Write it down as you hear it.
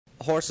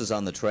Horses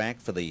on the track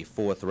for the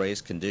fourth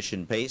race,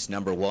 condition pace.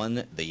 Number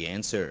 1, The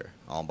Answer,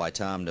 owned by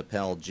Tom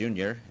Nappel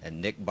Jr. and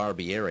Nick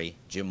Barbieri,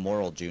 Jim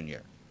Morrill Jr.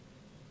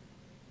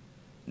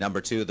 Number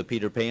 2, the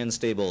Peter Pan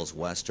Stables,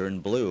 Western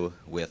Blue,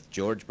 with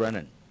George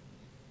Brennan.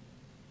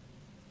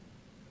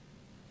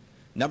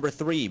 Number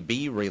 3,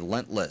 Be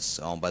Relentless,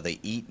 owned by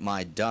the Eat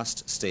My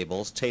Dust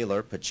Stables,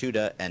 Taylor,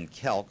 Pachuta, and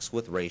Kelks,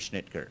 with Ray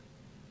Schnitker.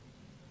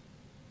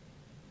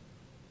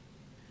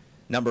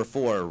 Number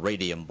 4,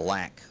 Radium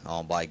Black,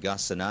 owned by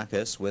Gus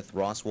Sinakis, with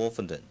Ross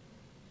Wolfenden.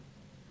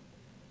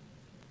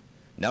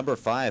 Number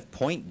 5,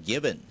 Point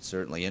Given,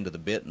 certainly into the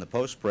bit in the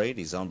post parade.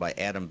 He's owned by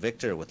Adam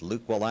Victor, with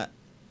Luke Ouellette.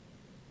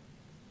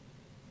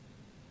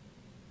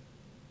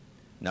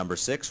 Number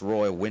 6,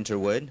 Roy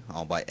Winterwood,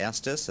 owned by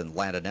Estes and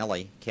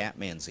Ladinelli,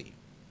 Catmanzi.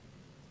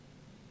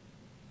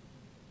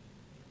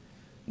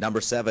 Number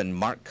 7,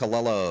 Mark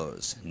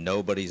Colello's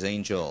Nobody's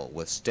Angel,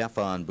 with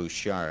Stefan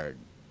Bouchard.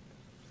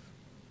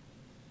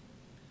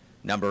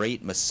 Number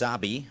 8,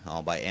 Masabi,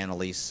 owned by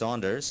Annalise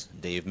Saunders,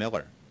 Dave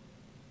Miller.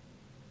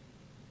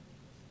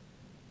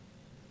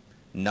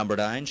 Number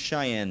 9,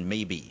 Cheyenne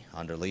Maybe,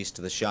 under lease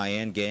to the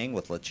Cheyenne Gang,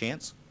 with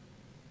LaChance.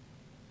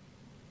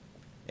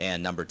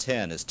 And number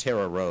 10 is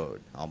Terra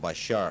Road, owned by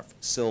Scharf,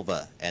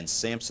 Silva, and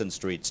Sampson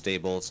Street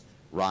Stables.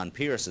 Ron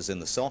Pierce is in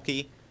the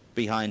sulky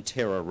behind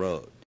Terra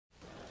Road.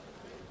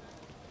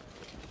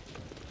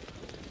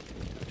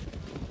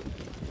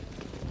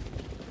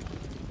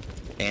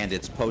 And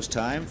it's post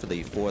time for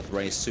the fourth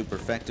race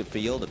superfecta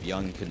field of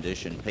young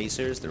condition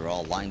pacers. They're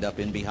all lined up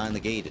in behind the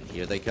gate, and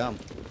here they come.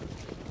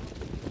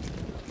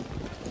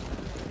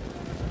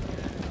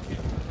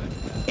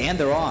 And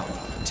they're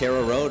off.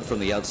 Terra Road from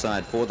the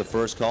outside for the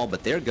first call,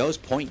 but there goes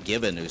Point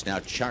Given, who's now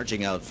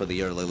charging out for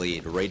the early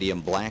lead.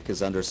 Radium Black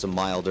is under some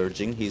mild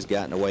urging. He's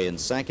gotten away in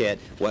second.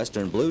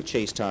 Western Blue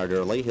chased hard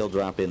early. He'll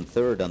drop in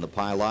third on the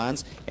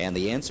pylons, and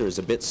The Answer is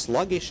a bit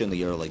sluggish in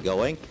the early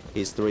going.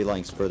 He's 3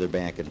 lengths further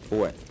back in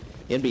fourth.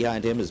 In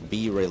behind him is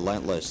Be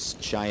Relentless.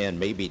 Cheyenne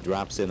Maybe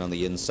drops in on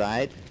the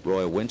inside.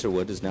 Roy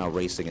Winterwood is now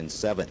racing in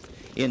 7th.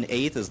 In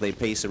 8th, as they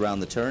pace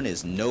around the turn,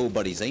 is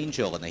Nobody's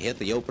Angel, and they hit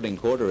the opening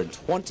quarter in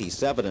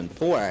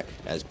 27-4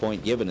 as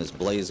Point Given is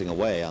blazing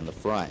away on the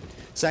front.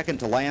 Second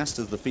to last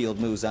as the field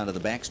moves onto the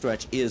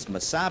backstretch is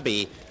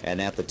Masabi,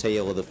 and at the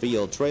tail of the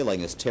field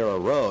trailing is Terra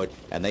Road,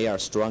 and they are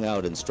strung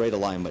out in straight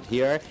alignment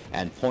here,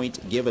 and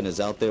Point Given is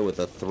out there with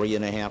a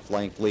 3.5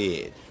 length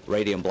lead.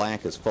 Radium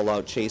Black is full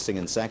out chasing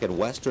in second.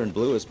 Western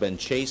Blue has been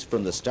chased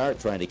from the start,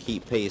 trying to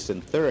keep pace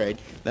in third.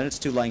 Then it's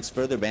 2 lengths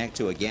further back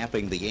to a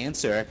gapping The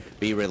Answer.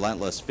 Be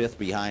Relentless fifth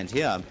behind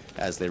him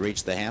as they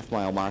reach the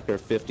half-mile marker,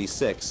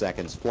 56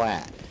 seconds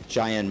flat.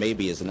 Cheyenne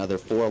Maybe is another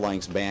 4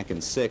 lengths back in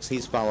 6th.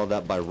 He's followed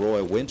up by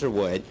Roy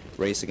Winterwood.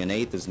 Racing in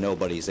 8th is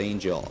Nobody's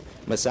Angel.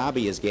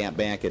 Masabi is gapped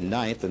back in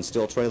 9th and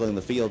still trailing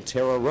the field,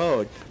 Terra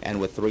Road. And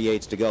with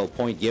 3/8 to go,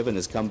 Point Given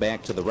has come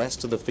back to the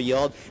rest of the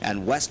field,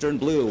 and Western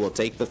Blue will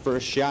take the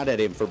first shot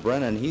at him for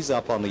Brennan. He's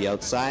up on the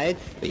outside.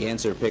 The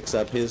Answer picks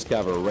up his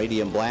cover.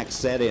 Radium Black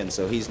set in,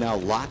 so he's now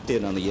locked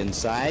in on the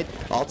inside.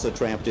 Also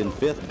trapped in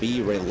 5th,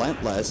 Be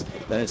Relentless.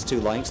 Then it's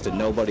 2 lengths to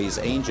Nobody's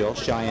Angel.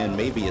 Cheyenne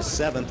Maybe is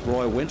 7th.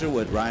 Roy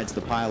Winterwood rides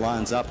the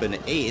pylons up in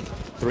 8th.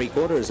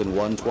 3/4 in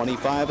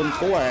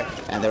 1:25-4,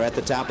 and they're at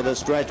the top of the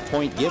stretch.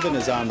 Point Given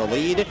is on the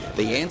lead.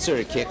 The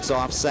Answer kicks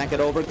off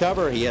second over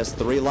cover. He has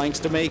 3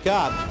 lengths to make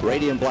up.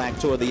 Radium Black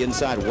toward the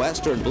inside.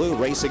 Western Blue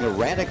racing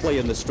erratically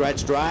in the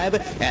stretch drive,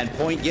 and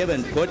Point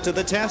Given put to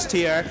the test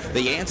here.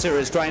 The Answer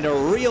is trying to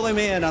reel him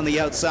in on the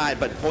outside,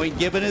 but Point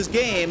Given is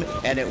game,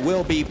 and it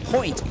will be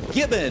Point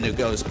Given who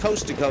goes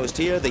coast to coast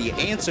here. The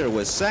Answer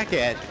was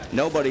second.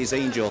 Nobody's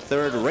Angel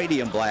third.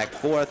 Radium Black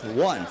fourth.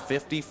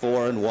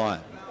 1:54-1.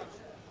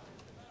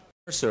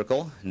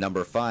 Circle,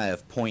 number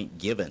 5, Point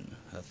Given,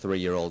 a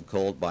 3-year-old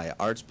colt by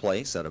Arts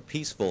Place out of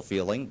Peaceful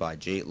Feeling by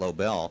Jate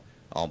Lobel,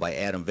 all by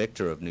Adam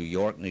Victor of New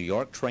York,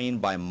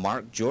 trained by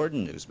Mark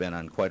Jordan, who's been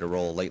on quite a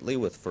roll lately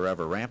with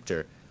Forever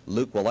Raptor.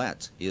 Luke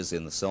Ouellette is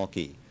in the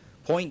sulky.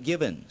 Point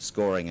Given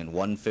scoring in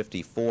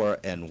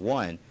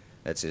 1:54-1.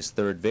 That's his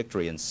 3rd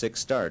victory in 6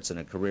 starts and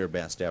a career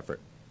best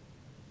effort.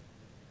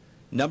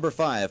 Number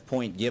 5,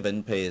 Point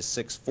Given, pays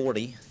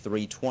 $640,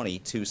 $320,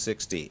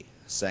 $260.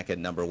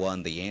 Second, number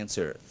 1, The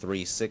Answer,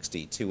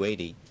 $360,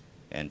 $280.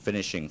 And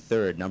finishing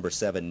third, number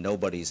 7,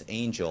 Nobody's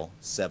Angel,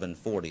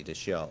 $740 to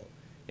show.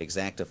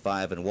 Exacta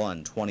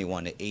 5-1,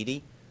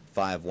 $21.80.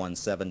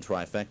 5-1-7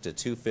 trifecta,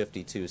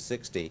 $250,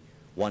 $260.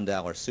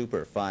 $1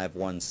 super,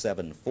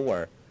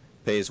 5-1-7-4.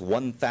 Pays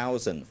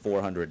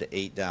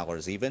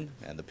 $1,408 even.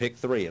 And the pick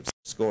 3 of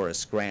score is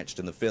scratched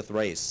in the 5th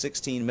race.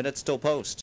 16 minutes till post.